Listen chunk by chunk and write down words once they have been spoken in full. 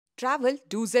Travel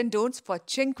do's and don'ts for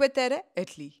Cinque Terre,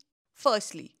 Italy.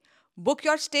 Firstly, book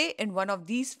your stay in one of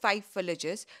these 5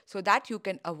 villages so that you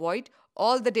can avoid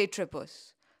all the day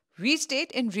trippers. We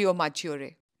stayed in Rio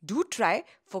Maggiore. Do try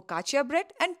focaccia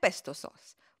bread and pesto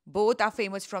sauce. Both are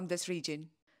famous from this region.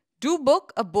 Do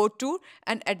book a boat tour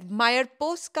and admire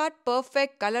postcard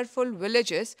perfect colorful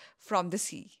villages from the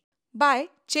sea. Buy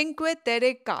Cinque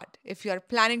Terre card if you are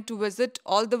planning to visit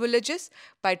all the villages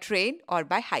by train or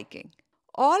by hiking.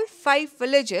 All 5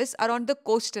 villages are on the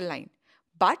coastal line,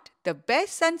 but the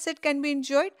best sunset can be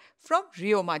enjoyed from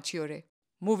Rio Maggiore.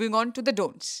 Moving on to the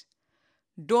don'ts.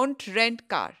 Don't rent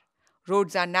car.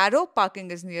 Roads are narrow,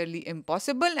 parking is nearly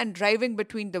impossible, and driving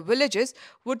between the villages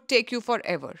would take you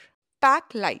forever.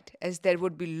 Pack light, as there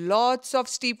would be lots of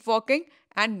steep walking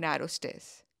and narrow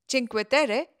stairs. Cinque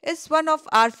Terre is one of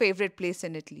our favorite places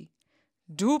in Italy.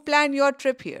 Do plan your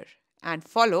trip here and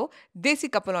follow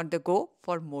Desi Couple on the Go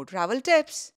for more travel tips.